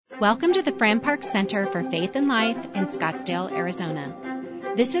Welcome to the Fran Park Center for Faith and Life in Scottsdale, Arizona.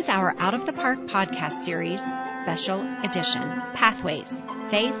 This is our Out of the Park podcast series, special edition, Pathways,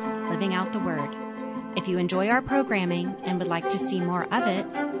 Faith, Living Out the Word. If you enjoy our programming and would like to see more of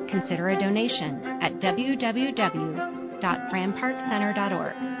it, consider a donation at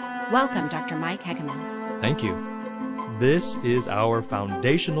www.franparkcenter.org. Welcome, Dr. Mike Hegeman. Thank you. This is our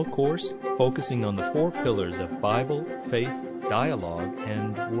foundational course focusing on the 4 pillars of Bible, faith, dialogue,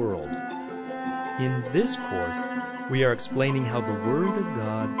 and world. In this course, we are explaining how the Word of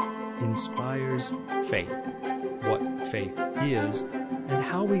God inspires faith, what faith is, and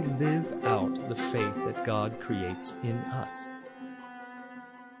how we live out the faith that God creates in us.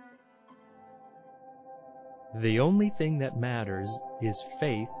 The only thing that matters is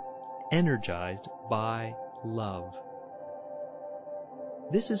faith energized by love.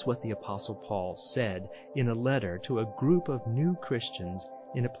 This is what the Apostle Paul said in a letter to a group of new Christians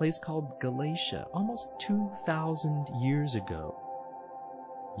in a place called Galatia almost 2,000 years ago.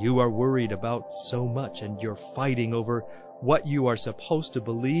 You are worried about so much and you're fighting over what you are supposed to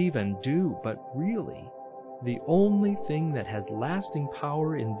believe and do, but really, the only thing that has lasting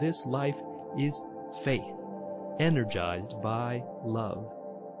power in this life is faith, energized by love.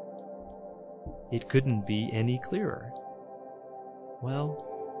 It couldn't be any clearer.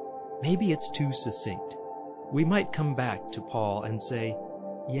 Well, maybe it's too succinct. We might come back to Paul and say,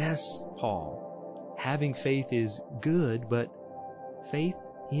 yes, Paul, having faith is good, but faith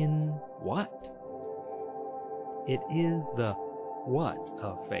in what? It is the what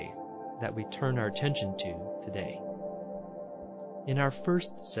of faith that we turn our attention to today. In our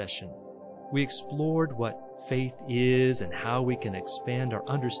first session, we explored what faith is and how we can expand our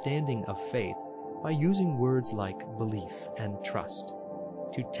understanding of faith by using words like belief and trust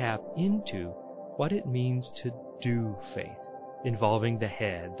to tap into what it means to do faith, involving the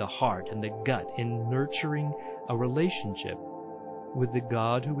head, the heart, and the gut in nurturing a relationship with the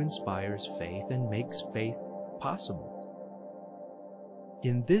God who inspires faith and makes faith possible.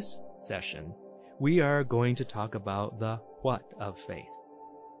 In this session, we are going to talk about the what of faith,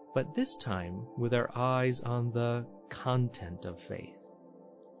 but this time with our eyes on the content of faith.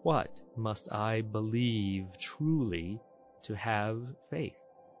 What must I believe truly to have faith?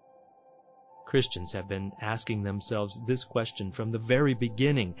 Christians have been asking themselves this question from the very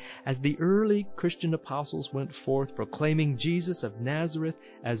beginning as the early Christian apostles went forth proclaiming Jesus of Nazareth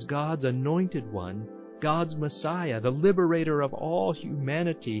as God's anointed one, God's Messiah, the liberator of all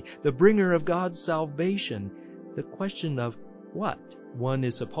humanity, the bringer of God's salvation. The question of what one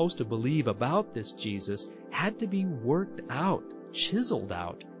is supposed to believe about this Jesus had to be worked out, chiseled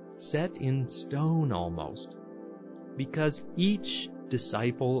out, set in stone almost, because each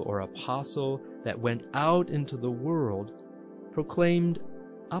disciple or apostle that went out into the world proclaimed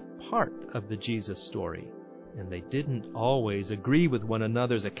a part of the Jesus story, and they didn't always agree with one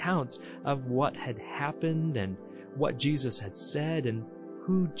another's accounts of what had happened and what Jesus had said and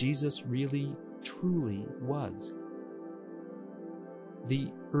who Jesus really truly was.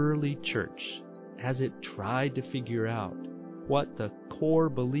 The early church, as it tried to figure out what the core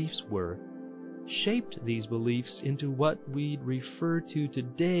beliefs were, shaped these beliefs into what we'd refer to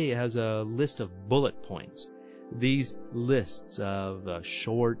today as a list of bullet points. These lists of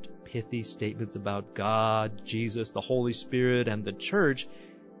short, pithy statements about God, Jesus, the Holy Spirit, and the church,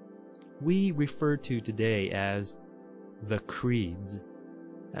 we refer to today as the creeds.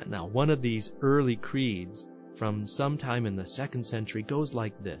 Now, one of these early creeds from sometime in the 2nd century goes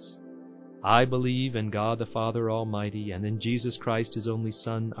like this. I believe in God the Father Almighty, and in Jesus Christ, His only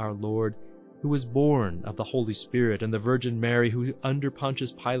Son, our Lord, who was born of the Holy Spirit and the Virgin Mary, who under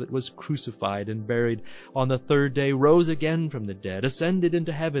Pontius Pilate was crucified and buried, on the 3rd day rose again from the dead, ascended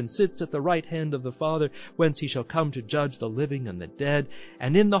into heaven, sits at the right hand of the Father, whence He shall come to judge the living and the dead,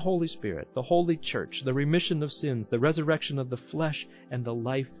 and in the Holy Spirit, the Holy Church, the remission of sins, the resurrection of the flesh, and the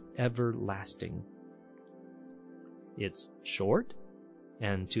life everlasting. It's short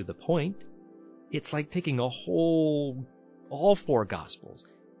and to the point. It's like taking all 4 Gospels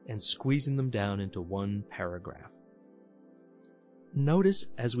and squeezing them down into one paragraph. Notice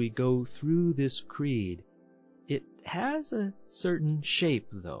as we go through this creed, it has a certain shape,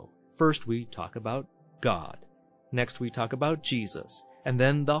 though. First we talk about God, next we talk about Jesus, and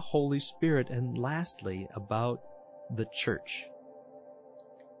then the Holy Spirit, and lastly about the church.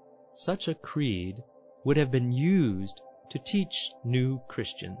 Such a creed would have been used to teach new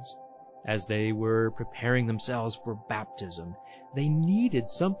Christians as they were preparing themselves for baptism. They needed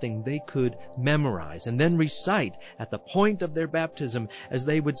something they could memorize and then recite at the point of their baptism as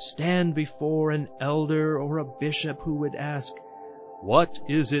they would stand before an elder or a bishop who would ask, "What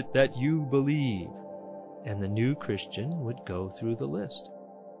is it that you believe?" And the new Christian would go through the list.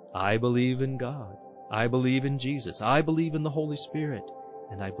 "I believe in God. I believe in Jesus. I believe in the Holy Spirit.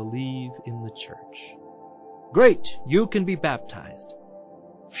 And I believe in the church." "Great! You can be baptized."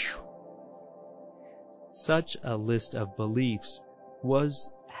 Phew. Such a list of beliefs was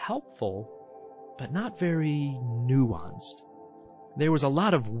helpful, but not very nuanced. There was a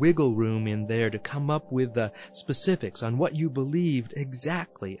lot of wiggle room in there to come up with the specifics on what you believed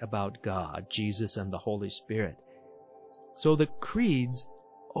exactly about God, Jesus, and the Holy Spirit. So the creeds,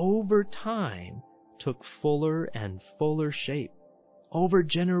 over time, took fuller and fuller shape, over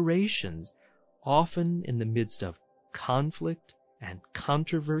generations, often in the midst of conflict and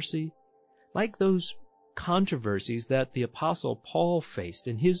controversy, like those controversies that the Apostle Paul faced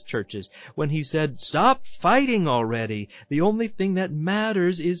in his churches when he said, "Stop fighting already. The only thing that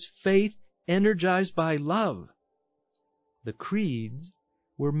matters is faith energized by love." The creeds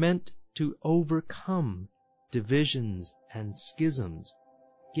were meant to overcome divisions and schisms,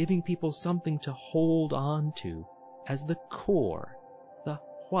 giving people something to hold on to as the core, the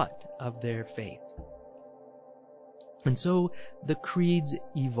what of their faith. And so the creeds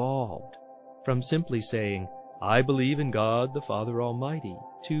evolved from simply saying, "I believe in God the Father Almighty,"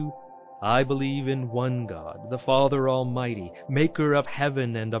 to "I believe in one God, the Father Almighty, maker of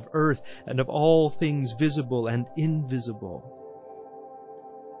heaven and of earth and of all things visible and invisible."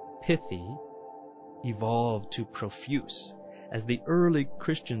 Pithy evolved to profuse as the early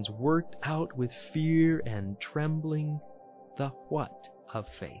Christians worked out with fear and trembling the what of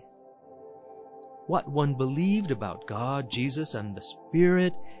faith. What one believed about God, Jesus, and the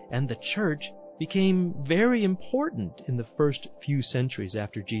Spirit and the church became very important in the first few centuries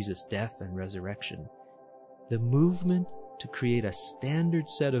after Jesus' death and resurrection. The movement to create a standard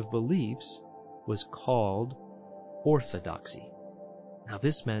set of beliefs was called orthodoxy. Now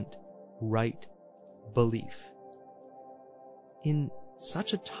this meant right belief. In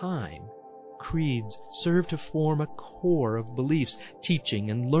such a time, creeds serve to form a core of beliefs, teaching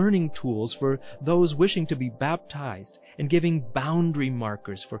and learning tools for those wishing to be baptized, and giving boundary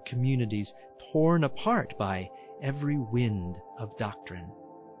markers for communities torn apart by every wind of doctrine.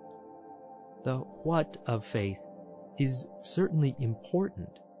 The what of faith is certainly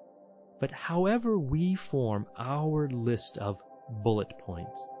important, but however we form our list of bullet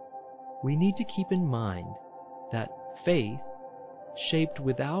points, we need to keep in mind that faith, shaped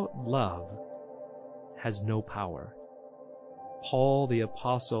without love, has no power. Paul the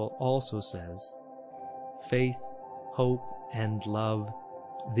Apostle also says, "Faith, hope, and love,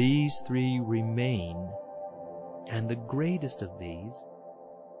 these three remain, and the greatest of these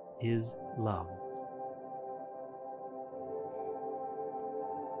is love."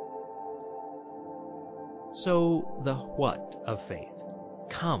 So the what of faith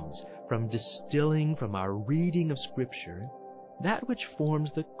comes from distilling from our reading of Scripture that which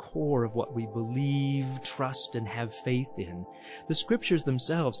forms the core of what we believe, trust, and have faith in. The Scriptures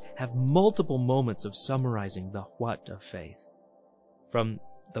themselves have multiple moments of summarizing the what of faith. From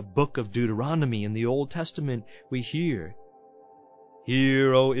the book of Deuteronomy in the Old Testament, we hear,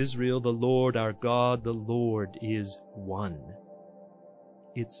 "Hear, O Israel, the Lord our God, the Lord is one."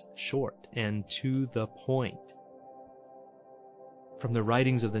 It's short and to the point. From the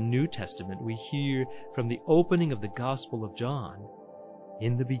writings of the New Testament, we hear from the opening of the Gospel of John,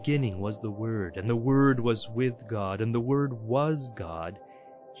 "In the beginning was the Word, and the Word was with God, and the Word was God.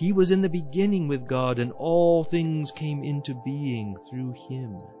 He was in the beginning with God, and all things came into being through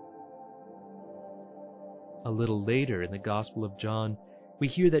Him." A little later in the Gospel of John, we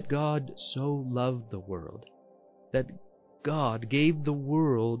hear that God so loved the world, that God gave the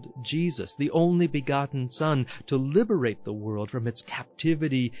world Jesus, the only begotten Son, to liberate the world from its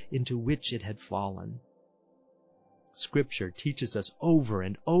captivity into which it had fallen. Scripture teaches us over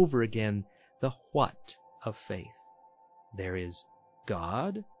and over again the what of faith. There is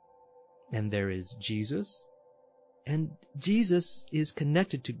God, and there is Jesus, and Jesus is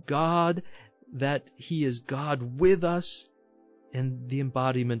connected to God, that He is God with us, and the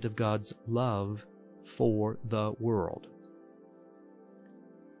embodiment of God's love for the world.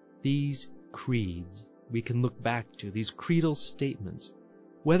 These creeds we can look back to, these creedal statements,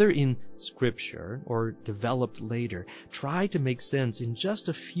 whether in Scripture or developed later, try to make sense in just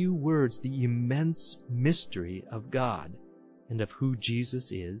a few words the immense mystery of God and of who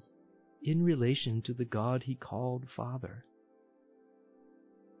Jesus is in relation to the God He called Father.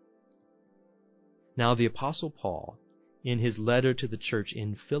 Now the Apostle Paul, in his letter to the church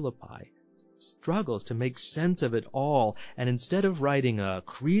in Philippi, struggles to make sense of it all, and instead of writing a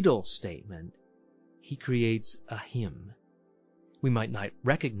creedal statement, he creates a hymn. We might not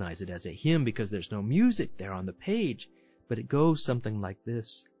recognize it as a hymn because there's no music there on the page, but it goes something like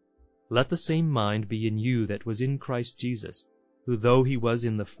this. Let the same mind be in you that was in Christ Jesus, who though he was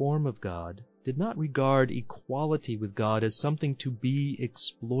in the form of God, did not regard equality with God as something to be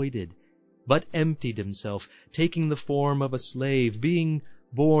exploited, but emptied himself, taking the form of a slave, being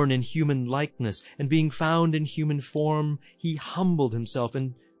born in human likeness, and being found in human form, he humbled himself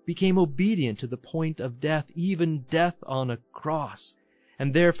and became obedient to the point of death, even death on a cross.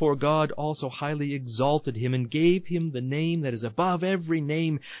 And therefore God also highly exalted him and gave him the name that is above every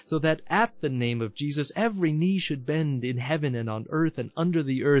name, so that at the name of Jesus every knee should bend in heaven and on earth and under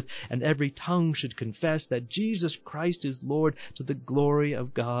the earth, and every tongue should confess that Jesus Christ is Lord, to the glory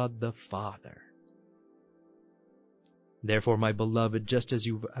of God the Father. Therefore, my beloved, just as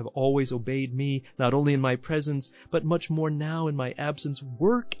you have always obeyed me, not only in my presence, but much more now in my absence,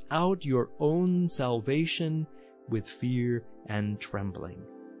 work out your own salvation with fear and trembling.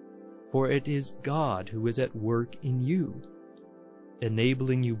 For it is God who is at work in you,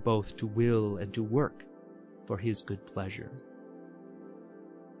 enabling you both to will and to work for his good pleasure.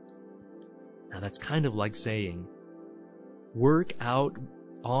 Now that's kind of like saying, work out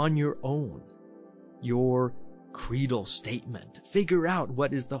on your own your creedal statement. Figure out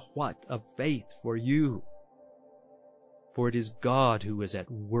what is the what of faith for you. For it is God who is at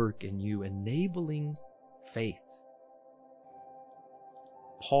work in you, enabling faith.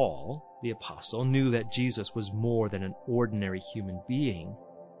 Paul, the apostle, knew that Jesus was more than an ordinary human being,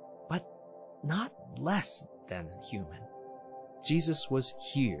 but not less than human. Jesus was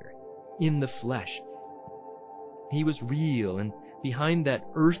here, in the flesh. He was real, and behind that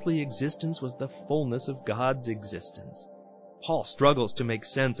earthly existence was the fullness of God's existence. Paul struggles to make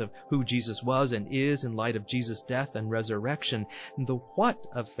sense of who Jesus was and is in light of Jesus' death and resurrection. And the what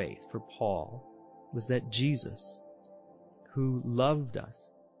of faith for Paul was that Jesus, who loved us,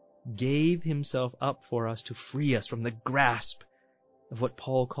 gave himself up for us to free us from the grasp of what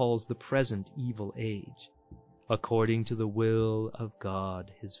Paul calls the present evil age, according to the will of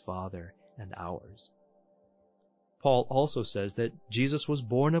God his Father and ours. Paul also says that Jesus was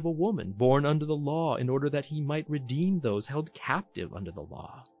born of a woman, born under the law, in order that he might redeem those held captive under the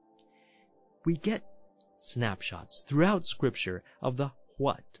law. We get snapshots throughout Scripture of the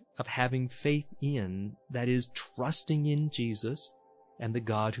what of having faith in, that is, trusting in Jesus and the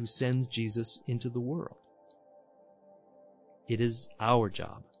God who sends Jesus into the world. It is our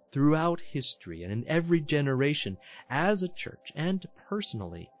job throughout history and in every generation as a church and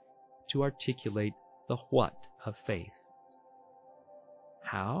personally to articulate the what of faith.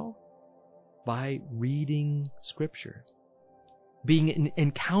 How? By reading Scripture, being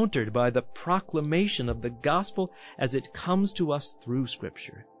encountered by the proclamation of the gospel as it comes to us through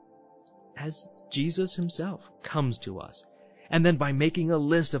Scripture, as Jesus himself comes to us, and then by making a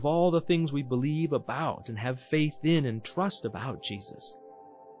list of all the things we believe about and have faith in and trust about Jesus.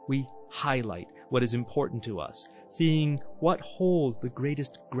 We highlight what is important to us, seeing what holds the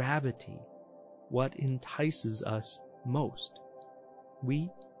greatest gravity, what entices us most. We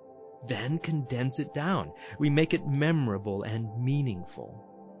then condense it down. We make it memorable and meaningful.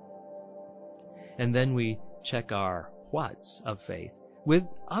 And then we check our whats of faith with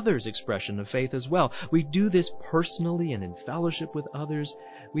others' expression of faith as well. We do this personally and in fellowship with others.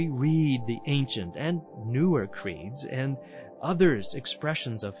 We read the ancient and newer creeds and others'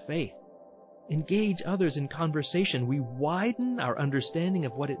 expressions of faith. Engage others in conversation. We widen our understanding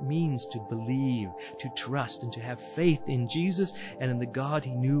of what it means to believe, to trust, and to have faith in Jesus and in the God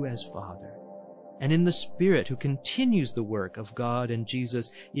he knew as Father, and in the Spirit who continues the work of God and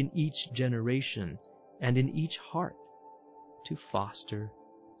Jesus in each generation and in each heart to foster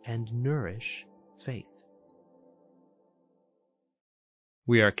and nourish faith.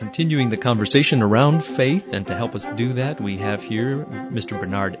 We are continuing the conversation around faith, and to help us do that, we have here Mr.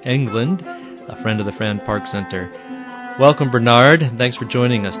 Bernard England, a friend of the Fran Park Center. Welcome, Bernard. Thanks for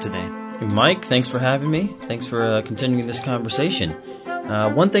joining us today. Hey, Mike, thanks for having me. Thanks for continuing this conversation.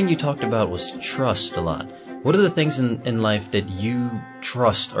 One thing you talked about was trust a lot. What are the things in life that you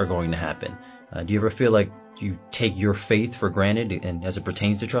trust are going to happen? Do you ever feel like you take your faith for granted and as it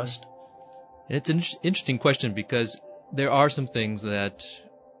pertains to trust? It's an interesting question, because there are some things that,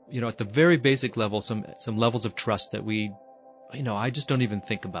 at the very basic level, some levels of trust that we, I just don't even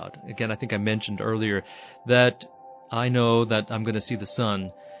think about. Again, I think I mentioned earlier that I know that I'm going to see the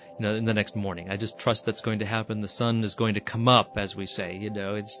sun, in the next morning. I just trust that's going to happen. The sun is going to come up, as we say.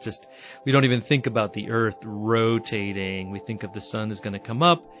 It's just, we don't even think about the earth rotating. We think of the sun is going to come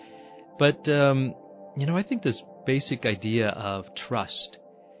up. But, I think this basic idea of trust,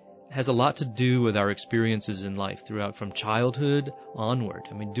 has a lot to do with our experiences in life throughout, from childhood onward.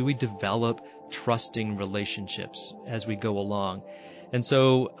 I mean, do we develop trusting relationships as we go along? And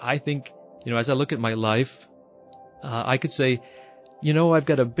so I think, as I look at my life, I could say, I've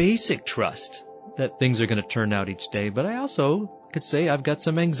got a basic trust that things are going to turn out each day, but I also could say I've got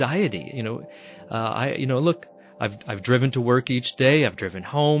some anxiety. Look, I've driven to work each day. I've driven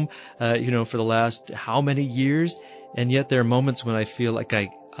home, for the last how many years, and yet there are moments when I feel like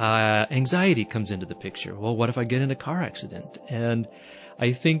anxiety comes into the picture. Well, what if I get in a car accident? And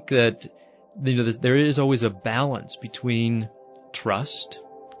I think that there is always a balance between trust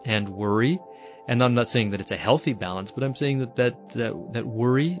and worry. And I'm not saying that it's a healthy balance, but I'm saying that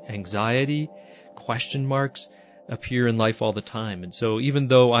worry, anxiety, question marks appear in life all the time. And so even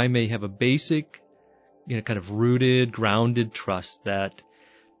though I may have a basic, kind of rooted, grounded trust that,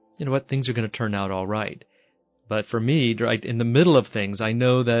 things are going to turn out all right. But for me, right in the middle of things, I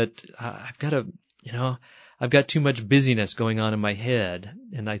know that I've got too much busyness going on in my head,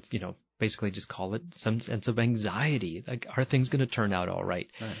 and I, basically just call it some sense of anxiety. Like, are things going to turn out all right?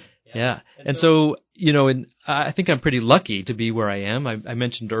 Right. Yeah. And so, and I think I'm pretty lucky to be where I am. I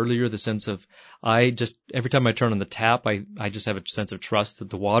mentioned earlier the sense of every time I turn on the tap, I just have a sense of trust that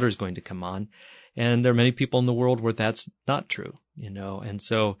the water is going to come on. And there are many people in the world where that's not true, and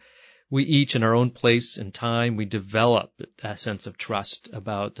so we each in our own place and time, we develop a sense of trust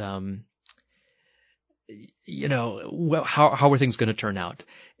about, how are things going to turn out?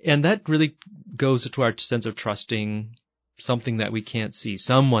 And that really goes to our sense of trusting something that we can't see,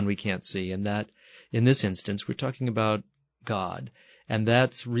 someone we can't see. And that in this instance, we're talking about God. And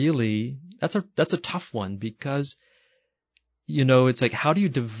that's a tough one because, it's like, how do you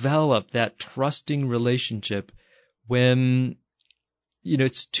develop that trusting relationship when,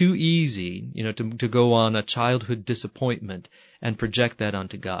 it's too easy, to go on a childhood disappointment and project that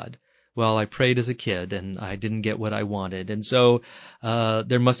onto God. Well, I prayed as a kid and I didn't get what I wanted. And so,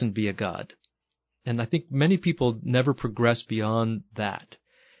 there mustn't be a God. And I think many people never progress beyond that.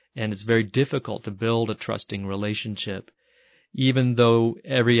 And it's very difficult to build a trusting relationship, even though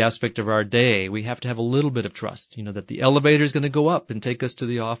every aspect of our day, we have to have a little bit of trust, that the elevator is going to go up and take us to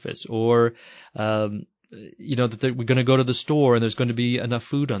the office, or, that we're going to go to the store and there's going to be enough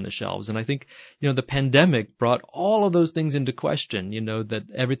food on the shelves. And I think, the pandemic brought all of those things into question, that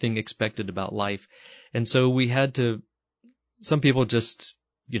everything expected about life. And so we had to, some people just,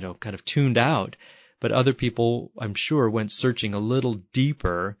 kind of tuned out, but other people, I'm sure, went searching a little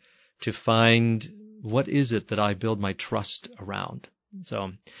deeper to find what is it that I build my trust around.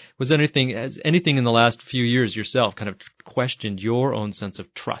 So has anything in the last few years yourself kind of questioned your own sense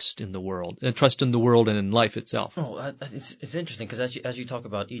of trust in the world and in life itself? Oh, it's interesting because as you talk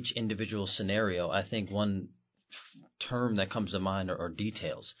about each individual scenario, I think one term that comes to mind are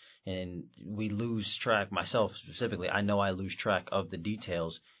details. And we lose track, myself specifically, I know I lose track of the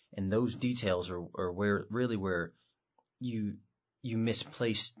details, and those details are where you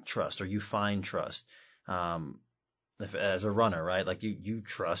misplace trust or you find trust. As a runner, right? Like you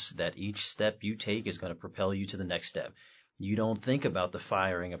trust that each step you take is going to propel you to the next step. You don't think about the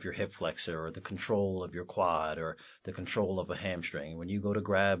firing of your hip flexor or the control of your quad or the control of a hamstring. When you go to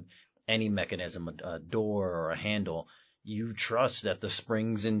grab any mechanism, a door or a handle, you trust that the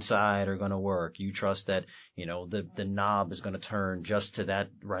springs inside are going to work. You trust that, the knob is going to turn just to that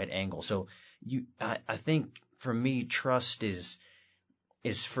right angle. So I think for me, trust is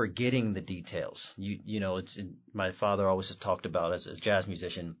forgetting the details. My father always talked about as a jazz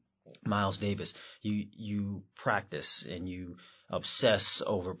musician, Miles Davis, you practice and you obsess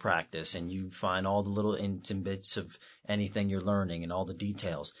over practice and you find all the little intimate bits of anything you're learning and all the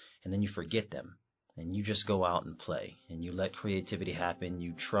details, and then you forget them. And you just go out and play and you let creativity happen.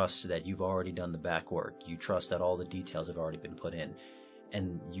 You trust that you've already done the back work. You trust that all the details have already been put in,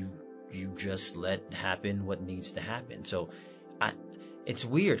 and you just let happen what needs to happen. So it's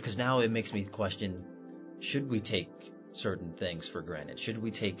weird because now it makes me question, should we take certain things for granted? Should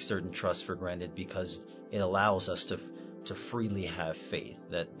we take certain trust for granted because it allows us to freely have faith?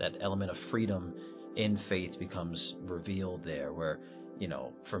 That element of freedom in faith becomes revealed there where,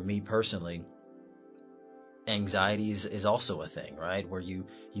 for me personally, anxiety is also a thing, right? Where you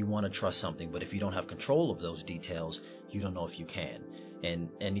want to trust something, but if you don't have control of those details, you don't know if you can. And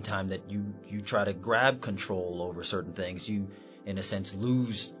anytime that you try to grab control over certain things, you, in a sense,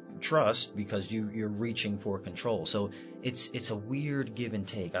 lose trust because you're reaching for control. So it's a weird give and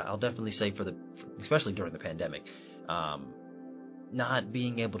take. I'll definitely say especially during the pandemic, not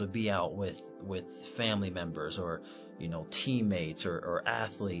being able to be out with family members or, teammates or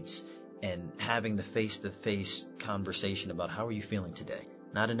athletes and having the face-to-face conversation about how are you feeling today?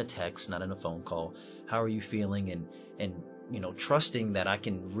 not in a text, not in a phone call. How are you feeling? And trusting that I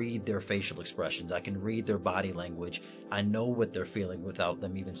can read their facial expressions. I can read their body language. I know what they're feeling without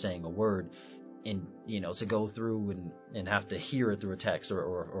them even saying a word. And, to go through and have to hear it through a text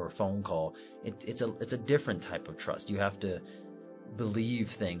or a phone call, it's a different type of trust. You have to believe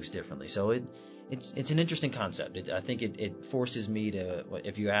things differently. So it's an interesting concept. I think it forces me to,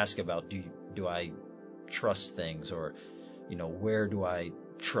 if you ask about do I trust things, or where do I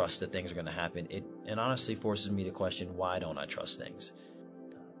trust that things are going to happen, it honestly forces me to question, why don't I trust things?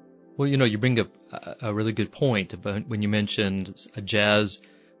 Well, you bring up a really good point about when you mentioned a jazz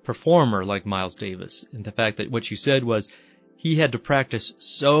performer like Miles Davis, and the fact that what you said was he had to practice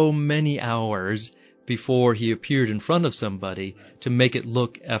so many hours before he appeared in front of somebody to make it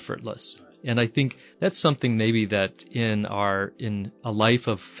look effortless. And I think that's something maybe that in a life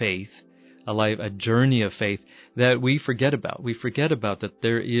of faith, a journey of faith, that we forget about. We forget about that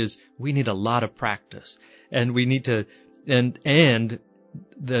we need a lot of practice, and we need to,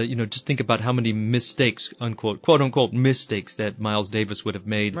 just think about how many mistakes, unquote, quote unquote mistakes that Miles Davis would have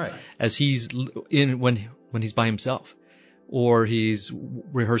made as he's when he's by himself or he's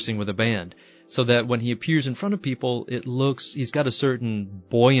rehearsing with a band. So that when he appears in front of people, he's got a certain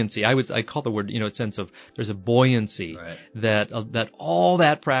buoyancy. I call the word, a sense of, there's a buoyancy that all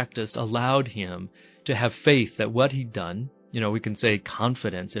that practice allowed him to have faith that what he'd done, we can say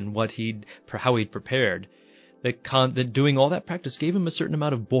confidence in how he'd prepared, that doing all that practice gave him a certain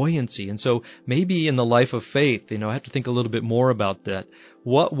amount of buoyancy. And so maybe in the life of faith, I have to think a little bit more about that.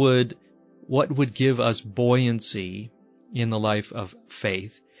 What would give us buoyancy in the life of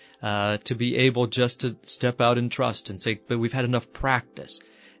faith? To be able just to step out and trust and say, but we've had enough practice.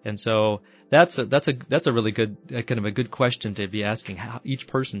 And so that's a really good, kind of a good question to be asking, each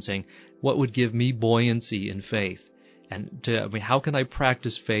person saying, what would give me buoyancy in faith? And how can I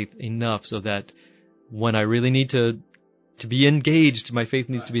practice faith enough so that when I really need to be engaged, my faith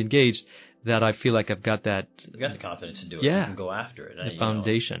needs to be engaged, that I feel like I've got that. You got the confidence to do it. Yeah. You can go after it. The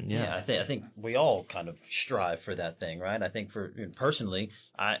foundation. Yeah. I think we all kind of strive for that thing, right? I think personally,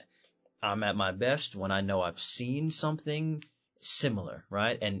 I'm at my best when I know I've seen something similar,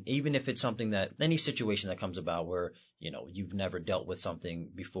 right? And even if it's something that, any situation that comes about where, you've never dealt with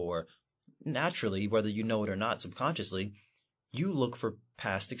something before, naturally, whether you know it or not, subconsciously, you look for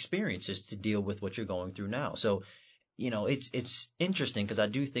past experiences to deal with what you're going through now. So, it's interesting because I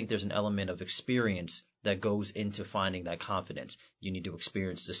do think there's an element of experience that goes into finding that confidence. You need to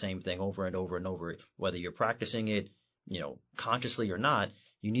experience the same thing over and over and over, whether you're practicing it, consciously or not.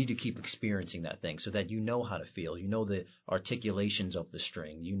 You need to keep experiencing that thing so that you know how to feel. You know the articulations of the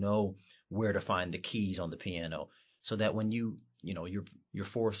string. You know where to find the keys on the piano, so that when you're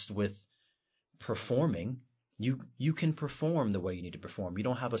forced with performing, you can perform the way you need to perform. You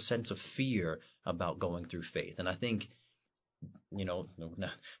don't have a sense of fear about going through faith. And I think,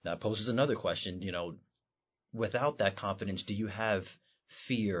 that poses another question. Without that confidence, do you have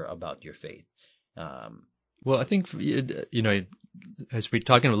fear about your faith? Well, I think, as we're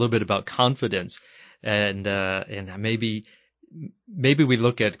talking a little bit about confidence, and maybe we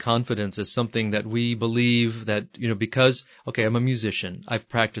look at confidence as something that we believe that, because, okay, I'm a musician, I've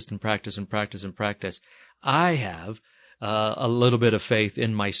practiced and practiced and practiced and practiced, I have a little bit of faith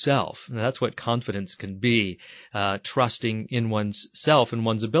in myself. And that's what confidence can be, trusting in one's self and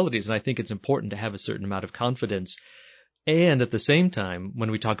one's abilities. And I think it's important to have a certain amount of confidence. And at the same time,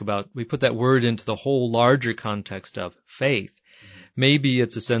 when we put that word into the whole larger context of faith, maybe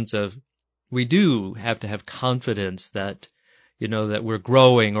it's a sense of, we do have to have confidence that, that we're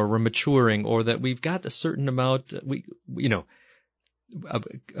growing or we're maturing, or that we've got a certain amount,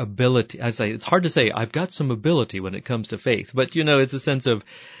 ability. It's hard to say, I've got some ability when it comes to faith, but it's a sense of,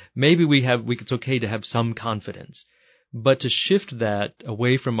 maybe it's okay to have some confidence, but to shift that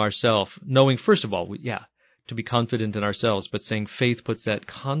away from ourselves, knowing, first of all, to be confident in ourselves, but saying faith puts that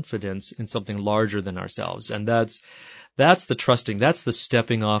confidence in something larger than ourselves. And that's the trusting, that's the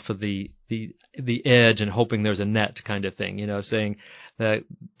stepping off of the edge and hoping there's a net kind of thing, saying that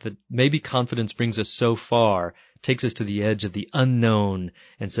maybe confidence brings us so far, takes us to the edge of the unknown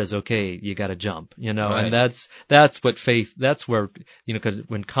and says, okay, you got to jump, right. And that's what faith, that's where, because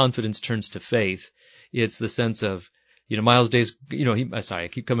when confidence turns to faith, it's the sense of, Miles Davis, I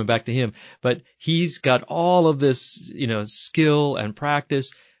keep coming back to him, but he's got all of this, skill and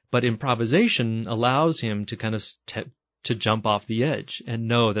practice, but improvisation allows him to kind of to jump off the edge and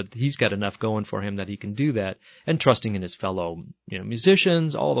know that he's got enough going for him that he can do that, and trusting in his fellow,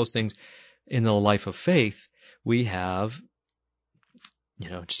 musicians, all those things. In the life of faith, we have,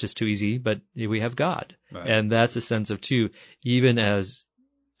 it's just too easy, but we have God. Right. And that's a sense of too, even as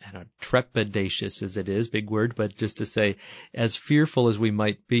trepidatious as it is, big word, but just to say, as fearful as we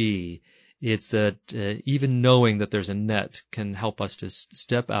might be, it's that even knowing that there's a net can help us to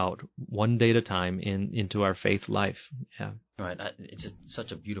step out one day at a time into our faith life. Yeah. Right. It's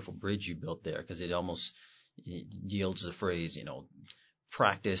such a beautiful bridge you built there, because it almost yields the phrase,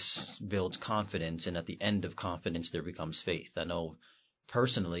 practice builds confidence, and at the end of confidence there becomes faith. I know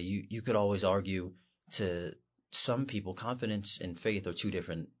personally you could always argue, to some people, confidence and faith are two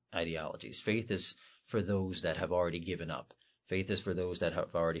different ideologies. Faith is for those that have already given up. Faith is for those that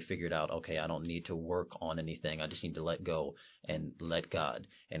have already figured out, okay, I don't need to work on anything. I just need to let go and let God.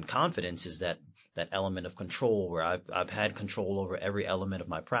 And confidence is that element of control, where I've had control over every element of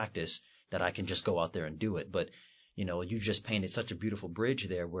my practice, that I can just go out there and do it. But, you just painted such a beautiful bridge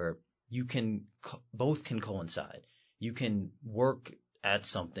there, where you can, both can coincide. You can work at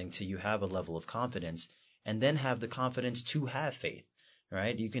something till you have a level of confidence, and then have the confidence to have faith,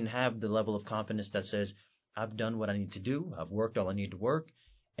 right? You can have the level of confidence that says, I've done what I need to do. I've worked all I need to work.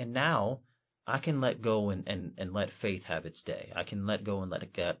 And now I can let go and let faith have its day. I can let go and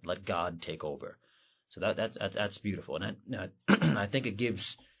let God take over. So that's beautiful. And I think it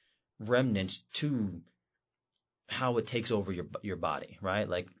gives remnants to how it takes over your body, right?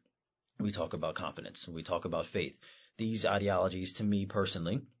 Like, we talk about confidence, we talk about faith. These ideologies, to me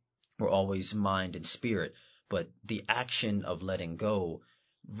personally, were always mind and spirit, but the action of letting go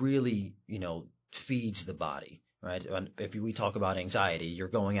really, feeds the body, right? If we talk about anxiety, you're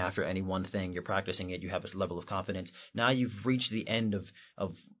going after any one thing, you're practicing it, you have a level of confidence. Now you've reached the end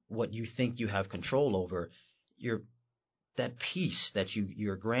of what you think you have control over. That peace that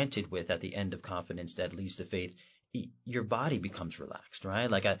you're granted with at the end of confidence that leads to faith, your body becomes relaxed,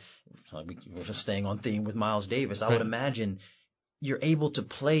 right? We're just staying on theme with Miles Davis. I would imagine you're able to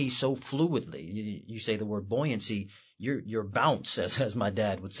play so fluidly. You say the word buoyancy, your bounce, as my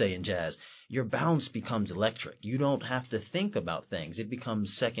dad would say in jazz, your bounce becomes electric. You don't have to think about things. It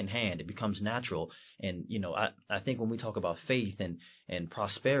becomes secondhand. It becomes natural. And, I think when we talk about faith and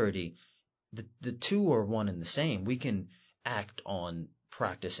prosperity, the two are one and the same. We can act on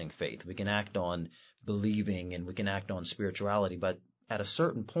practicing faith. We can act on believing, and we can act on spirituality. But at a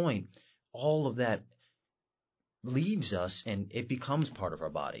certain point, all of that leaves us and it becomes part of our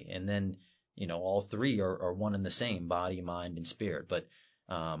body. And then, all three are one and the same: body, mind, and spirit. But,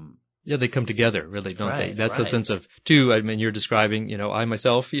 yeah, they come together, really, don't they? That's right. the sense of, too, I mean, you're describing, I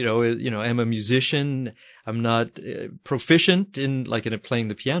myself, I'm a musician. I'm not proficient in playing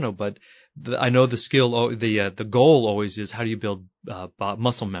the piano, but I know the skill, the goal always is, how do you build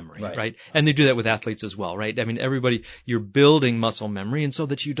muscle memory, right? And they do that with athletes as well, right? I mean, you're building muscle memory, and so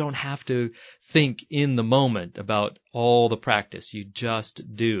that you don't have to think in the moment about all the practice. You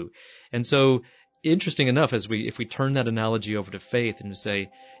just do. And so, interesting enough, if we turn that analogy over to faith and say,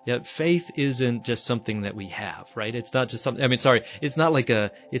 yeah, faith isn't just something that we have, right? It's not just something, it's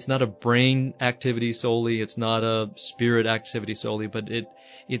not a brain activity solely, it's not a spirit activity solely, but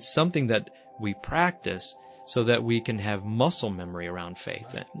it's something that we practice so that we can have muscle memory around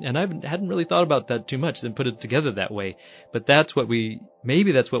faith. And I hadn't really thought about that too much and put it together that way, but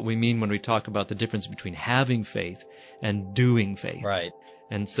maybe that's what we mean when we talk about the difference between having faith and doing faith. Right.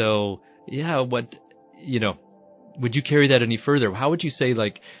 And so, yeah, would you carry that any further? How would you say,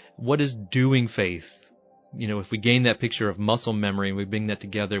 what is doing faith? If we gain that picture of muscle memory and we bring that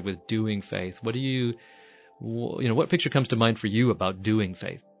together with doing faith, what picture comes to mind for you about doing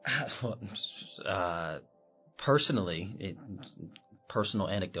faith? Personally, personal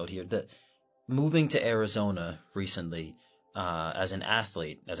anecdote here, moving to Arizona recently, as an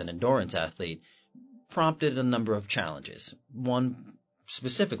endurance athlete, prompted a number of challenges. One,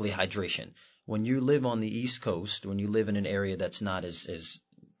 specifically hydration. When you live on the East Coast, when you live in an area that's not as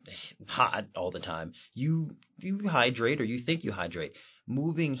hot all the time, you hydrate, or you think you hydrate.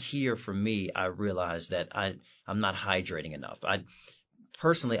 Moving here for me, I realized that I'm not hydrating enough.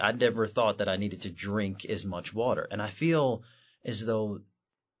 Personally, I never thought that I needed to drink as much water. And I feel as though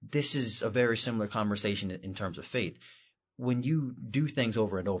this is a very similar conversation in terms of faith. When you do things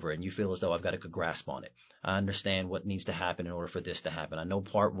over and over and you feel as though I've got a good grasp on it, I understand what needs to happen in order for this to happen. I know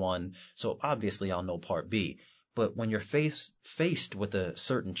part one, so obviously I'll know part B. But when you're faced with a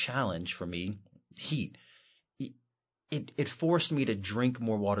certain challenge, for me, heat, it forced me to drink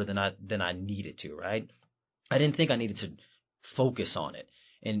more water than I needed to, right? I didn't think I needed to focus on it.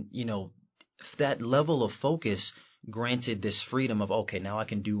 And, that level of focus granted this freedom of, okay, now I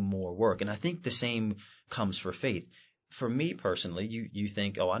can do more work. And I think the same comes for faith. For me personally, you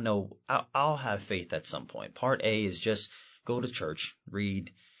think, I know I'll have faith at some point. Part A is just go to church,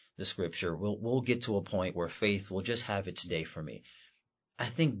 read the scripture. We'll get to a point where faith will just have its day for me. I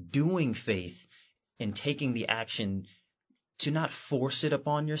think doing faith and taking the action to not force it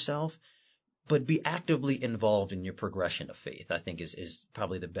upon yourself, but be actively involved in your progression of faith, I think is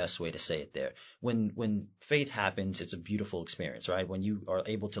probably the best way to say it there. When faith happens, it's a beautiful experience, right? When you are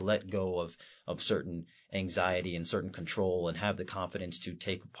able to let go of certain anxiety and certain control and have the confidence to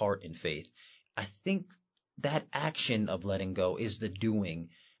take part in faith, I think that action of letting go is the doing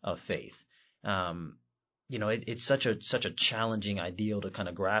of faith. It's such a challenging ideal to kind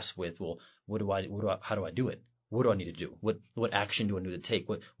of grasp with. Well, how do I do it? What do I need to do? What action do I need to take?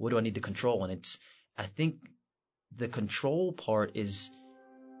 What do I need to control? And I think the control part is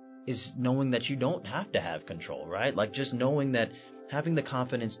knowing that you don't have to have control, right? Like just knowing that, having the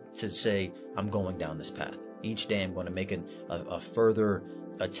confidence to say, I'm going down this path. Each day I'm going to make a further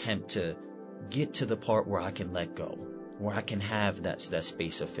attempt to get to the part where I can let go, where I can have that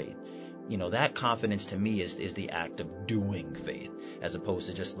space of faith. That confidence to me is the act of doing faith, as opposed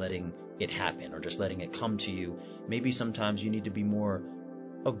to just letting it happen or just letting it come to you. Maybe sometimes you need to be more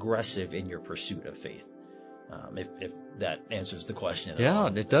aggressive in your pursuit of faith. If that answers the question. Yeah,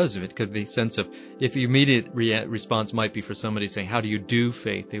 it does. It could be a sense of, if your immediate response might be for somebody saying, how do you do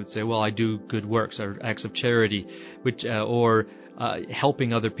faith? They would say, well, I do good works or acts of charity, or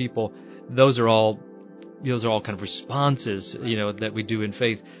helping other people. Those are all kind of responses, that we do in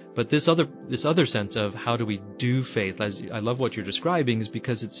faith. But this other sense of how do we do faith, as I love what you're describing, is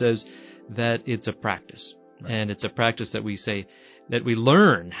because it says that it's a practice. Right. And it's a practice that we say, that we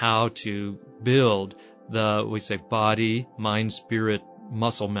learn how to build we say body, mind, spirit,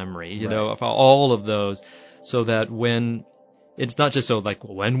 muscle memory, of all of those, so that when it's not just so like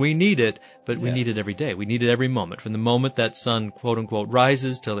when we need it, but we need it every day. We need it every moment. From the moment that sun, quote unquote,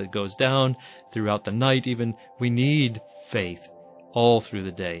 rises till it goes down, throughout the night even, we need faith all through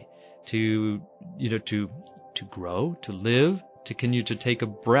the day to grow, to live, to continue to take a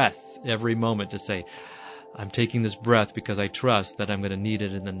breath every moment, to say, I'm taking this breath because I trust that I'm going to need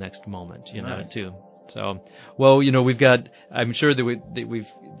it in the next moment, too. So, well, I'm sure that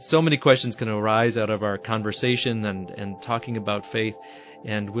we've so many questions can arise out of our conversation and talking about faith,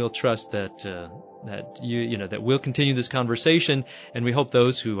 and we'll trust that that we'll continue this conversation, and we hope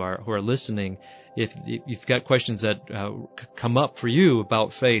those who are listening, if you've got questions that come up for you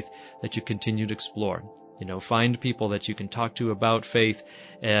about faith, that you continue to explore. Find people that you can talk to about faith,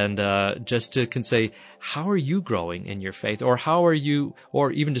 and just can say, how are you growing in your faith? Or how are you,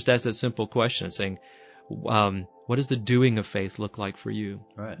 or even just ask that simple question saying, what does the doing of faith look like for you?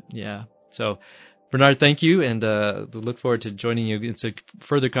 Right. Yeah. So, Bernard, thank you, and we look forward to joining you in a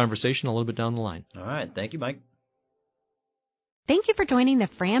further conversation a little bit down the line. All right. Thank you, Mike. Thank you for joining the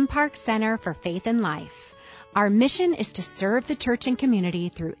Fram Park Center for Faith and Life. Our mission is to serve the church and community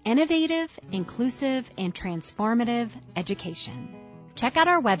through innovative, inclusive, and transformative education. Check out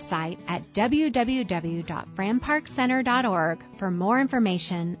our website at www.framparkcenter.org for more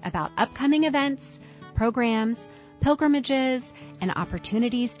information about upcoming events, programs, pilgrimages, and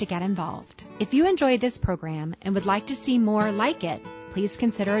opportunities to get involved. If you enjoyed this program and would like to see more like it, please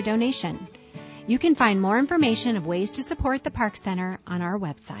consider a donation. You can find more information of ways to support the Park Center on our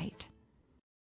website.